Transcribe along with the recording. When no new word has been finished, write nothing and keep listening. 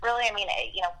really,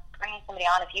 bringing somebody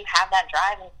on, if you have that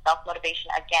drive and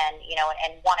self-motivation again,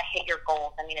 and want to hit your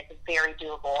goals, it's very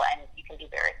doable and you can be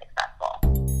very successful.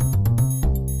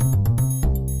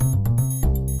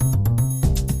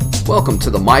 Welcome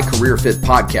to the My Career Fit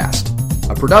podcast,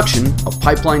 a production of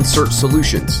Pipeline Search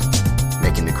Solutions,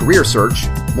 making the career search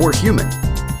more human.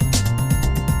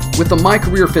 With the My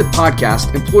Career Fit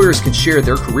podcast, employers can share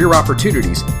their career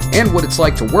opportunities and what it's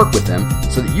like to work with them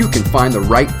so that you can find the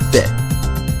right fit.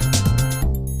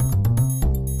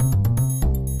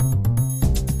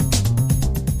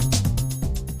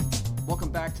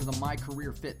 Welcome back to the My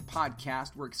Career Fit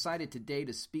podcast. We're excited today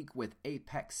to speak with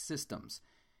Apex Systems.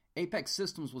 Apex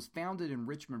Systems was founded in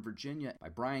Richmond, Virginia by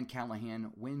Brian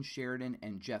Callahan, Wynn Sheridan,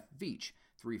 and Jeff Veach,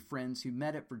 three friends who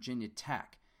met at Virginia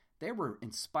Tech. They were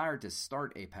inspired to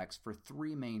start Apex for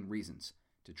three main reasons: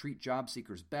 to treat job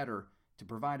seekers better, to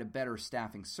provide a better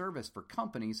staffing service for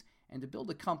companies, and to build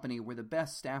a company where the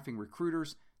best staffing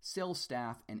recruiters, sales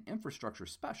staff, and infrastructure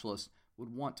specialists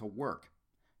would want to work.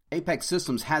 Apex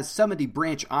Systems has 70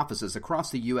 branch offices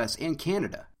across the U.S. and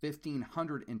Canada,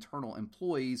 1,500 internal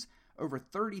employees, over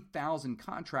 30,000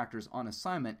 contractors on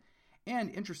assignment, and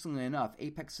interestingly enough,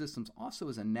 Apex Systems also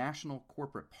is a national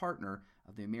corporate partner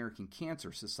of the American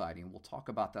Cancer Society, and we'll talk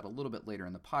about that a little bit later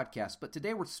in the podcast. But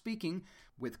today we're speaking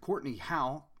with Courtney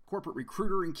Howe, corporate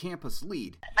recruiter and campus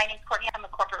lead. My name's Courtney. I'm a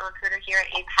corporate recruiter here at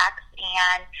Apex,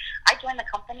 and I joined the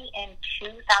company in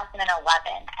 2011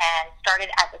 and started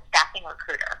as a staffing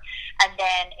recruiter. And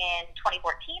then in 2014,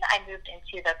 I moved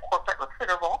into the corporate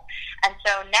recruiter role. And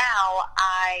so now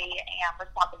I am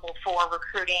responsible for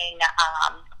recruiting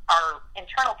our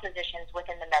internal positions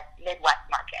within the Midwest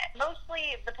market.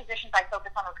 Mostly the positions I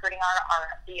focus on recruiting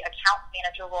are the account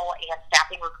manager role and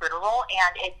staffing recruiter role,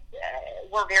 and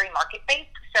we're very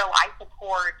market-based, so I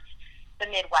support the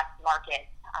Midwest market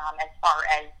as far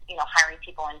as hiring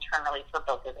people internally for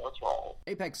both of those roles.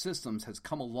 Apex Systems has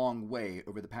come a long way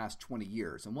over the past 20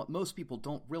 years, and what most people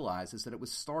don't realize is that it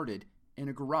was started in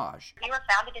a garage. We were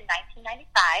founded in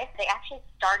 1995. They actually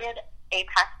started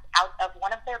Apex out of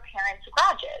one of their parents'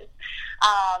 garages.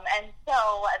 And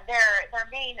so their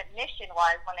main mission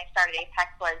was, when they started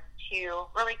Apex, was to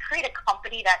really create a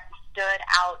company that stood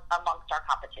out amongst our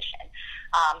competition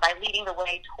by leading the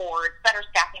way towards better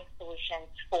staffing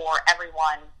solutions for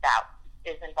everyone that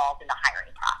is involved in the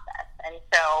hiring process. And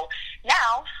so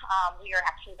now we are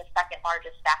actually the second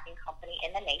largest staffing company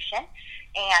in the nation.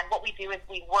 And what we do is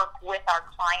we work with our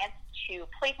clients to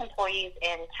place employees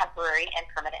in temporary and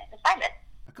permanent assignments.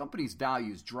 A company's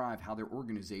values drive how their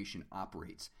organization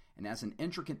operates, and as an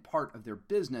intricate part of their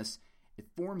business, it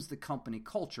forms the company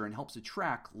culture and helps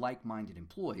attract like-minded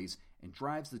employees and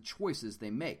drives the choices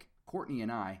they make. Courtney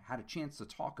and I had a chance to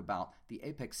talk about the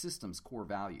Apex Systems core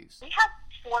values. We have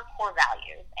 4 core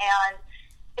values, and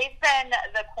they've been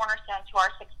the cornerstone to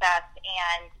our success,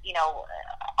 and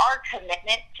our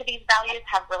commitment to these values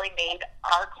have really made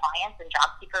our clients and job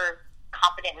seekers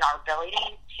confident in our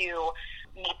ability to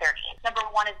meet their needs. Number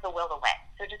 1 is the will to win.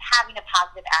 So just having a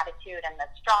positive attitude and the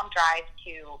strong drive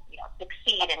to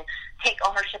succeed and take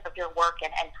ownership of your work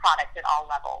and product at all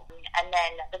levels. And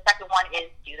then the second one is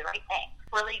do the right thing.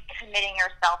 Really committing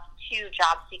yourself to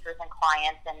job seekers and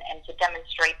clients and to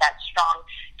demonstrate that strong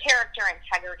character,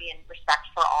 integrity, and respect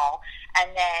for all.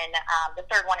 And then the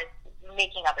third one is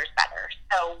making others better.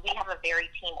 So we have a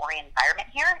very team-oriented environment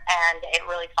here, and it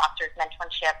really fosters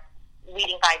mentorship,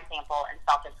 leading by example, and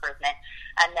self-improvement.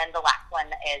 And then the last one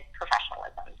is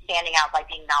professionalism, standing out by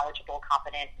being knowledgeable,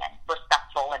 competent, and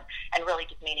respectful, and really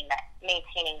just maintaining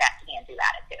that can-do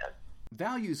attitude.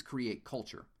 Values create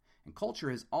culture, and culture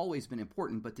has always been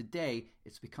important, but today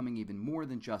it's becoming even more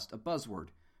than just a buzzword.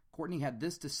 Courtney had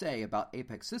this to say about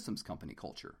Apex Systems company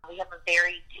culture. We have a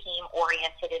very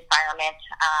team-oriented environment.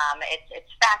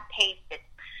 It's fast-paced.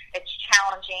 It's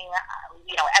challenging.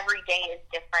 Every day is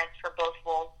different for both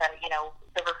roles,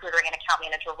 the recruiter and account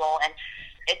manager role, and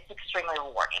it's extremely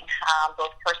rewarding,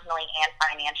 both personally and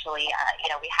financially.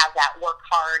 We have that work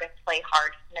hard, play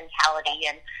hard mentality,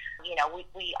 and,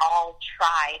 we all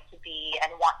try to be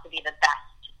and want to be the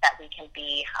best that we can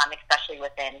be, especially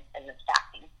within the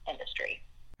staffing industry.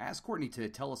 Ask Courtney to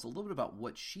tell us a little bit about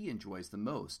what she enjoys the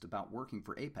most about working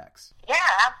for Apex. Yeah,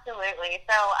 absolutely.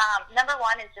 So number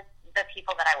 1 is just the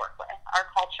people that I work with. Our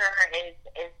culture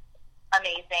is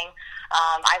amazing.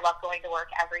 I love going to work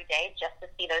every day just to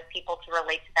see those people, to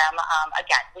relate to them.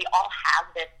 Again, we all have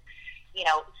this,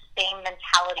 same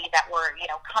mentality that we're,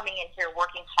 coming in here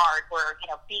working hard. We're,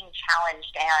 being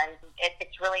challenged, and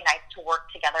it's really nice to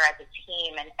work together as a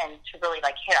team and to really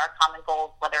hit our common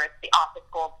goals, whether it's the office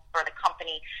goals for the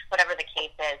company, whatever the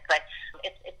case is. But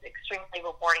it's extremely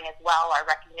rewarding as well. Our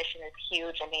recognition is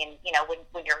huge. I mean,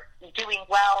 when you're doing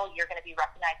well, you're going to be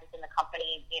recognized within the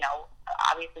company,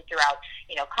 obviously throughout,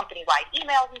 company-wide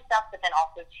emails and stuff, but then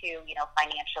also too,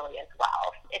 financially as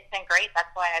well. It's been great.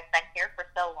 That's why I've been here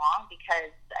for so long,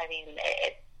 because, I mean,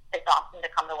 it's awesome to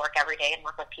come to work every day and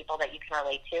work with people that you can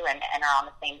relate to and are on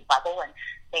the same level and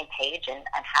same page and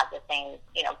have the same,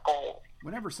 goals.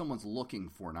 Whenever someone's looking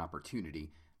for an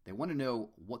opportunity, they want to know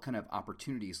what kind of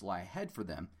opportunities lie ahead for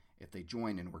them if they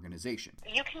join an organization.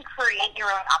 You can create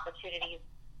your own opportunities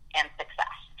and success.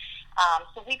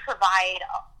 So we provide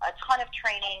a ton of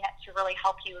training to really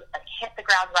help you hit the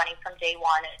ground running from day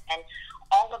one, and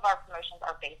all of our promotions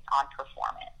are based on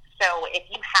performance. So if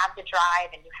you have the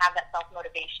drive and you have that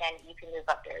self-motivation, you can move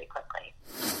up very quickly.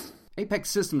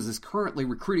 Apex Systems is currently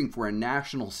recruiting for a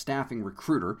national staffing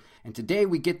recruiter, and today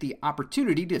we get the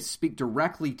opportunity to speak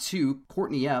directly to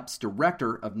Courtney Epps,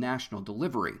 Director of National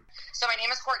Delivery. So my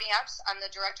name is Courtney Epps. I'm the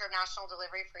Director of National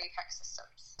Delivery for Apex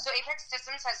Systems. So Apex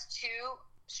Systems has two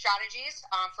strategies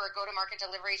for go-to-market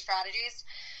delivery strategies.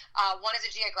 One is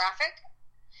a geographic,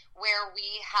 where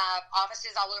we have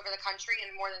offices all over the country in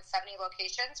more than 70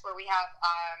 locations, where we have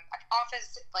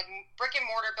office, like brick and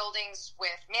mortar buildings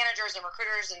with managers and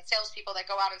recruiters and salespeople that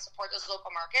go out and support those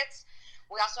local markets.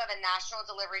 We also have a national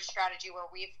delivery strategy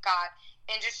where we've got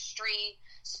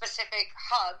industry-specific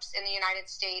hubs in the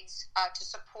United States to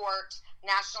support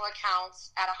national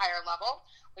accounts at a higher level.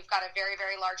 We've got a very,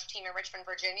 very large team in Richmond,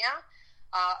 Virginia,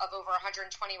 of over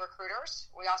 120 recruiters.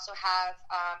 We also have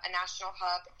a national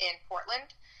hub in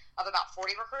Portland of about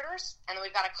 40 recruiters, and then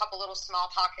we've got a couple little small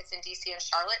pockets in DC and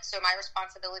Charlotte. So my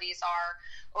responsibilities are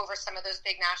over some of those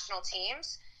big national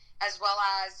teams, as well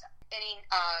as any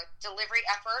delivery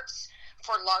efforts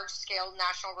for large-scale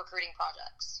national recruiting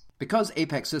projects. Because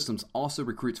Apex Systems also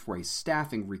recruits for a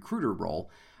staffing recruiter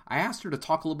role, I asked her to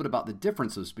talk a little bit about the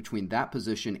differences between that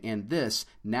position and this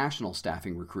national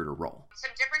staffing recruiter role.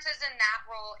 Some differences in that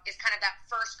role is kind of that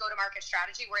first go-to-market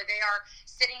strategy, where they are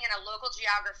sitting in a local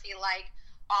geography like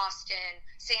Austin,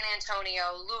 San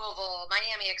Antonio, Louisville,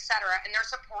 Miami, etc., and they're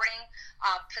supporting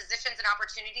positions and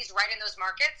opportunities right in those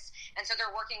markets. And so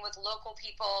they're working with local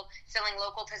people, filling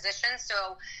local positions.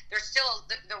 So there's still,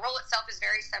 the role itself is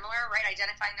very similar, right?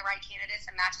 Identifying the right candidates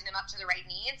and matching them up to the right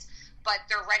needs. But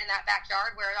they're right in that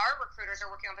backyard, where our recruiters are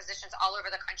working on positions all over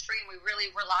the country, and we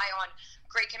really rely on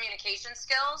great communication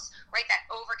skills, right, that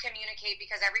over-communicate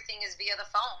because everything is via the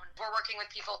phone. We're working with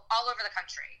people all over the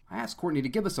country. I asked Courtney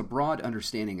to give us a broad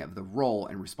understanding of the role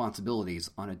and responsibilities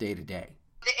on a day-to-day.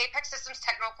 The Apex Systems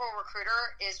Technical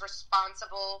Recruiter is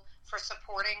responsible for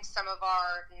supporting some of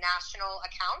our national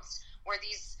accounts, where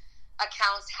these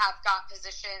accounts have got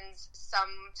positions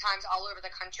sometimes all over the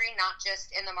country, not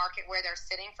just in the market where they're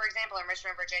sitting, for example, in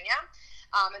Richmond, Virginia.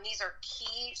 And these are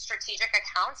key strategic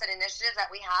accounts and initiatives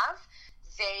that we have.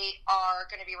 They are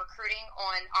going to be recruiting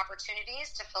on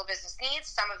opportunities to fill business needs.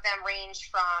 Some of them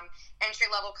range from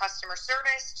entry-level customer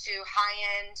service to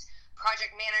high-end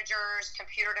project managers,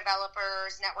 computer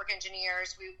developers, network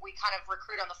engineers. We kind of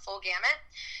recruit on the full gamut.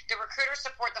 The recruiters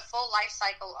support the full life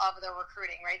cycle of the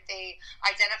recruiting, right? They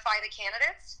identify the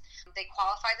candidates, they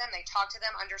qualify them, they talk to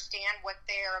them, understand what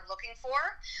they're looking for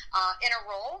in a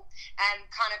role, and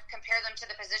kind of compare them to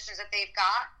the positions that they've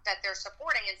got that they're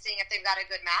supporting and seeing if they've got a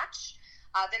good match.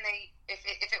 Then they, if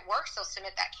it works, they'll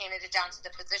submit that candidate down to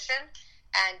the position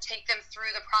and take them through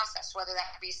the process, whether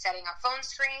that be setting up phone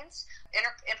screens,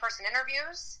 in-person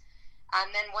interviews,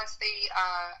 and then once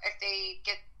if they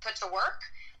get put to work,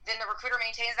 then the recruiter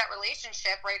maintains that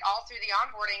relationship, right, all through the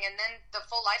onboarding and then the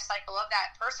full life cycle of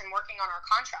that person working on our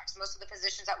contracts. Most of the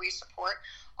positions that we support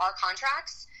are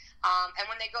contracts. And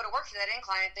when they go to work for that end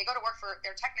client, they go to work for, they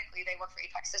work for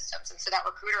Apex Systems. And so that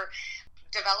recruiter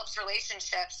develops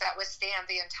relationships that withstand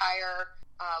the entire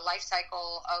life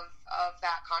cycle of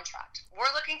that contract.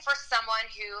 We're looking for someone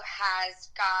who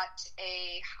has got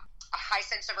a high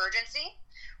sense of urgency,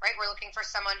 right? We're looking for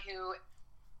someone who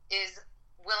is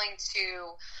willing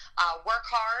to work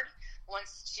hard,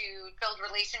 wants to build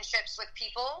relationships with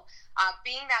people.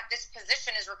 Being that this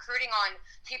position is recruiting on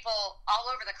people all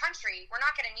over the country, we're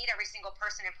not going to meet every single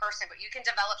person in person, but you can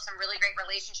develop some really great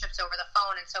relationships over the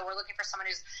phone. And so we're looking for someone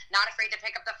who's not afraid to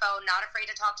pick up the phone, not afraid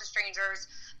to talk to strangers,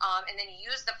 and then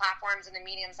use the platforms and the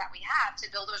mediums that we have to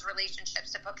build those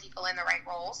relationships to put people in the right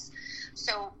roles.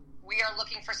 So we are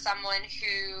looking for someone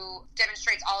who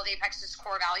demonstrates all of the Apex's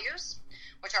core values,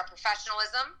 which are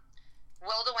professionalism,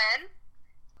 will to win,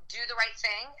 do the right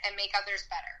thing, and make others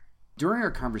better. During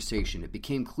our conversation, it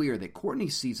became clear that Courtney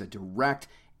sees a direct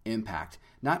impact,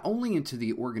 not only into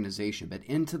the organization, but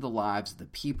into the lives of the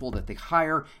people that they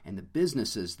hire and the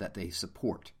businesses that they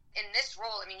support. In this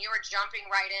role, you are jumping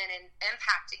right in and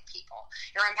impacting people.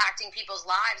 You're impacting people's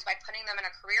lives by putting them in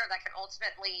a career that can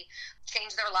ultimately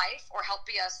change their life or help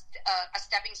be a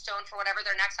stepping stone for whatever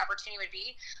their next opportunity would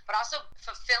be, but also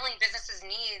fulfilling businesses'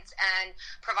 needs and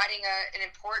providing an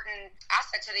important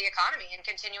asset to the economy and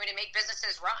continuing to make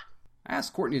businesses run. I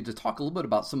asked Courtney to talk a little bit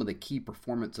about some of the key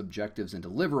performance objectives and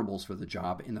deliverables for the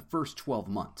job in the first 12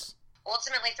 months.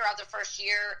 Ultimately, throughout the first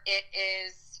year, it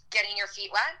is getting your feet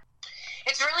wet.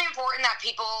 It's really important that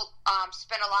people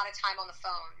spend a lot of time on the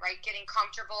phone, right? Getting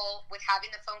comfortable with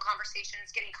having the phone conversations,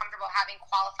 getting comfortable having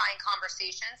qualifying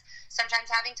conversations,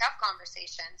 sometimes having tough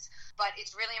conversations. But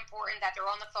it's really important that they're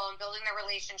on the phone, building their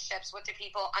relationships with the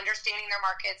people, understanding their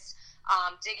markets,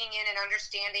 digging in and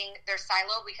understanding their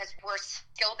silo, because we're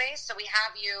skill-based. So we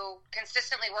have you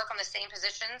consistently work on the same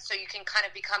position so you can kind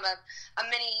of become a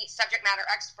mini subject matter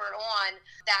expert on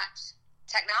that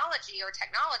technology or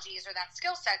technologies or that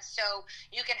skill set, so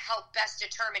you can help best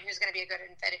determine who's going to be a good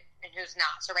fit and who's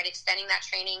not. So, right, extending that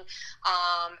training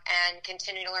and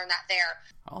continuing to learn that there.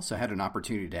 I also had an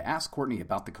opportunity to ask Courtney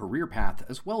about the career path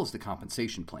as well as the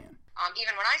compensation plan.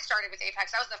 Even when I started with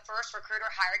Apex, I was the first recruiter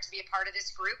hired to be a part of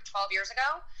this group 12 years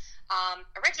ago.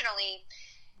 Originally,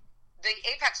 the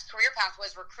Apex career path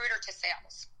was recruiter to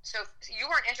sales. So if you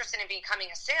weren't interested in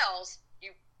becoming a sales,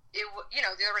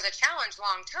 there was a challenge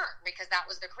long term because that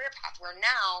was the career path, where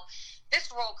now this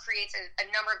role creates a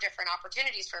number of different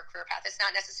opportunities for a career path. It's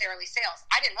not necessarily sales.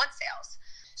 I didn't want sales.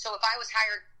 So if I was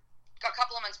hired a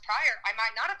couple of months prior, I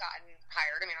might not have gotten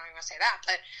hired. I don't even want to say that,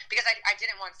 but because I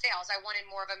didn't want sales, I wanted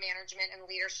more of a management and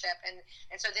leadership. And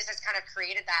so this has kind of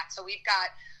created that. So we've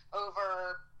got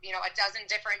over, a dozen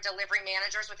different delivery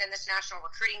managers within this national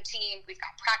recruiting team. We've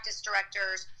got practice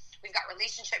directors. We've got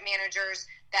relationship managers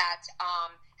that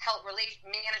help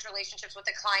manage relationships with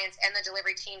the clients and the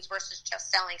delivery teams versus just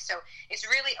selling. So it's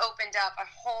really opened up a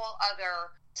whole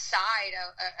other side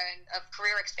of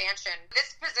career expansion.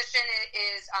 This position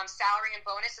is salary and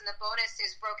bonus, and the bonus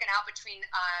is broken out between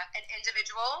an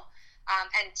individual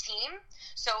and team.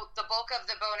 So the bulk of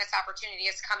the bonus opportunity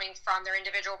is coming from their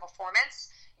individual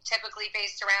performance, typically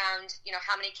based around,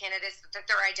 how many candidates that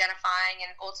they're identifying and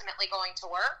ultimately going to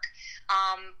work,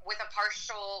 with a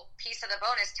partial piece of the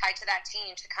bonus tied to that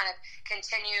team to kind of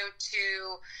continue to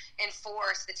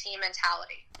enforce the team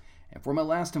mentality. And for my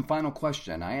last and final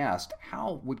question, I asked,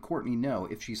 how would Courtney know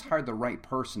if she's hired the right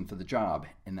person for the job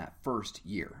in that first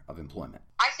year of employment?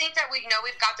 I think that we know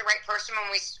we've got the right person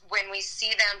when we see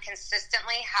them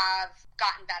consistently have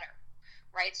gotten better.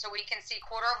 Right, so we can see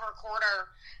quarter over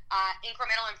quarter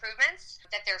incremental improvements,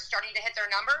 that they're starting to hit their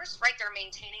numbers, right? They're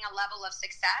maintaining a level of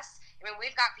success.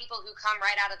 We've got people who come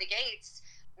right out of the gates,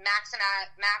 max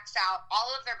out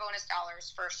all of their bonus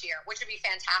dollars first year, which would be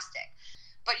fantastic.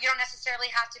 But you don't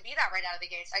necessarily have to be that right out of the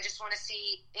gates. I just want to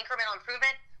see incremental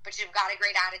improvement, but you've got a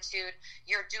great attitude.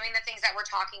 You're doing the things that we're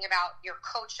talking about. You're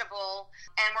coachable,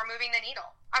 and we're moving the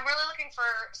needle. I'm really looking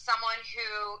for someone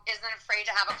who isn't afraid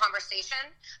to have a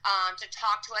conversation, to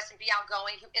talk to us and be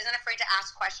outgoing, who isn't afraid to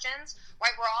ask questions,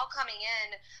 right? We're all coming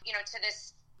in, to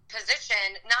this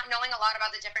position not knowing a lot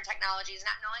about the different technologies,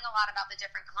 not knowing a lot about the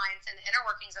different clients and the inner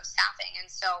workings of staffing.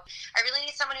 And so I really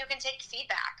need someone who can take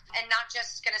feedback and not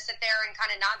just going to sit there and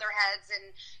kind of nod their heads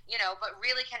and, but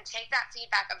really can take that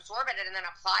feedback, absorb it, and then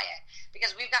apply it.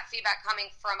 Because we've got feedback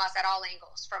coming from us at all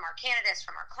angles, from our candidates,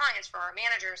 from our clients, from our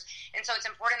managers. And so it's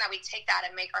important that we take that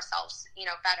and make ourselves,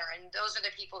 better. And those are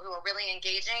the people who are really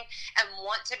engaging and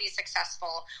want to be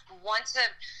successful, want to,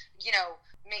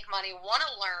 make money, want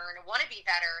to learn, want to be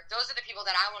better. Those are the people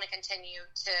that I want to continue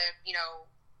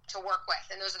to work with,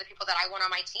 and those are the people that I want on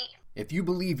my team. If you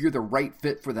believe you're the right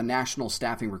fit for the national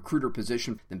staffing recruiter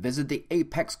position, then visit the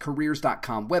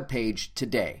apexcareers.com webpage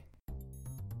today.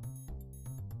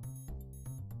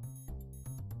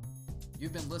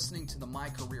 You've been listening to the My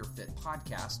Career Fit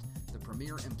podcast, the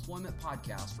premier employment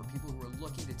podcast for people who are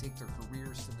looking to take their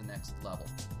careers to the next level.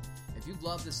 If you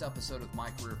loved this episode of My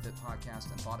Career Fit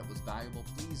podcast and thought it was valuable,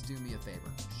 please do me a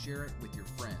favor. Share it with your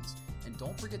friends. And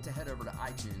don't forget to head over to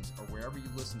iTunes or wherever you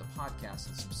listen to podcasts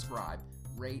and subscribe,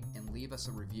 rate, and leave us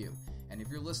a review. And if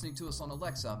you're listening to us on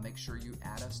Alexa, make sure you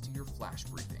add us to your flash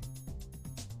briefing.